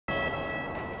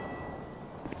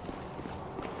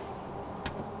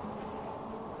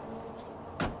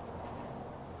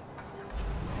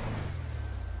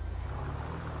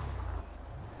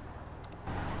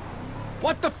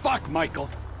What the fuck, Michael?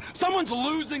 Someone's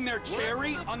losing their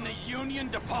cherry on the Union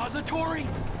Depository?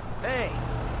 Hey,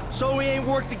 so we ain't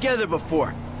worked together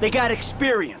before. They got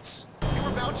experience. You were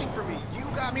vouching for me. You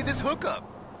got me this hookup.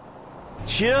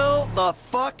 Chill the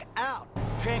fuck out.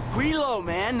 Tranquilo,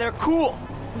 man. They're cool.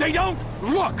 They don't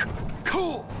look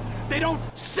cool. They don't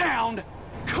sound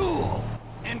cool.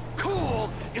 And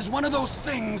cool is one of those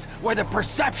things where the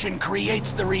perception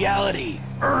creates the reality.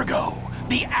 Ergo,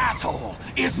 the asshole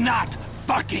is not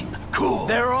fucking cool.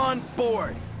 They're on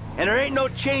board. And there ain't no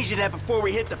changing that before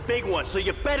we hit the big one, so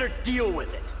you better deal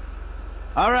with it.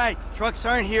 All right, the trucks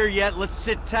aren't here yet. Let's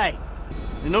sit tight.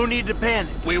 There's no need to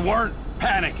panic. We weren't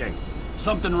panicking.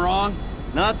 Something wrong?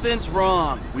 Nothing's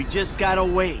wrong. We just gotta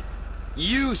wait.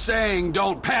 You saying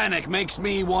don't panic makes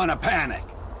me want to panic.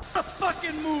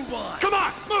 Fucking move on. Come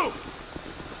on, move!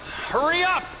 Hurry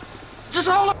up! Just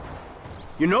hold up!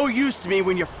 You're no use to me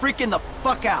when you're freaking the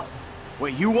fuck out.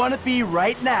 What you want to be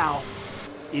right now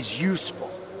is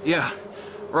useful. Yeah,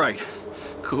 right.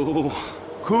 Cool.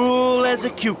 Cool as a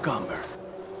cucumber.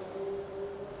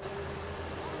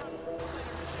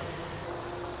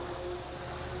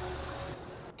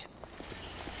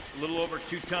 A little over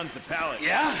 2 tons a pallet.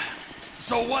 Yeah?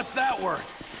 So what's that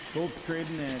worth? Gold's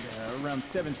trading at around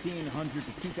 1,700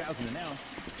 to 2,000 an ounce.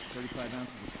 35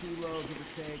 ounces a kilo, give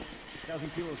or take. 1,000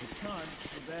 kilos a ton.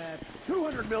 So that's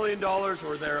 $200 million or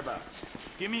thereabouts.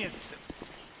 Give me a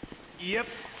Yep,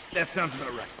 that sounds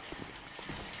about right.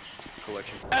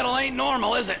 Collection. Metal ain't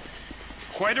normal, is it?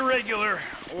 Quite irregular.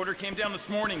 Order came down this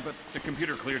morning, but the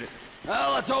computer cleared it.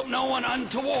 Well, let's hope no one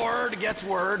untoward gets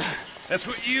word. That's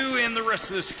what you and the rest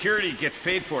of the security gets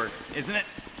paid for, isn't it?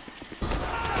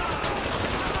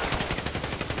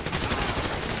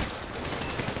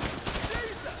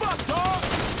 Fuck, dog!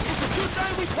 It's a good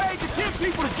thing we paid the 10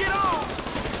 people to get on!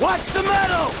 Watch the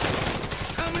metal!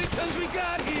 How many tons we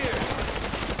got here?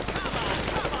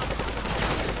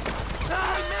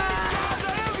 Hey, man, these guys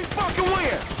are every fucking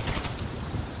where!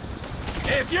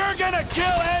 If you're gonna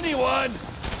kill anyone,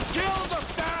 kill the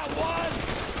fat one!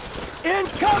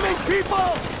 Incoming,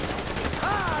 people!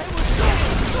 Ah, it was so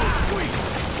sweet!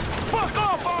 Fuck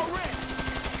off already!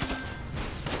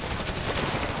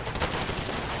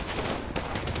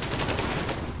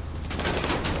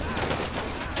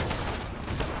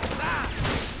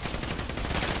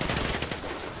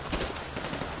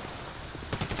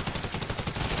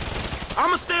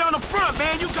 I'ma stay on the front,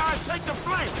 man. You guys take the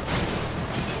flank.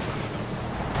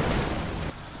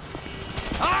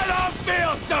 I don't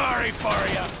feel sorry for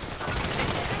you!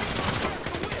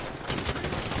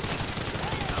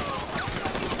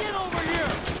 Get over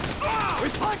here! We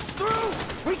punch through!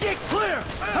 We get clear!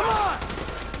 Come on!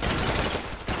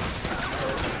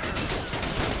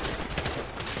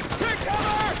 Take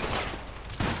cover!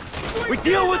 We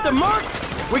deal with the mercs!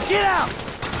 We get out!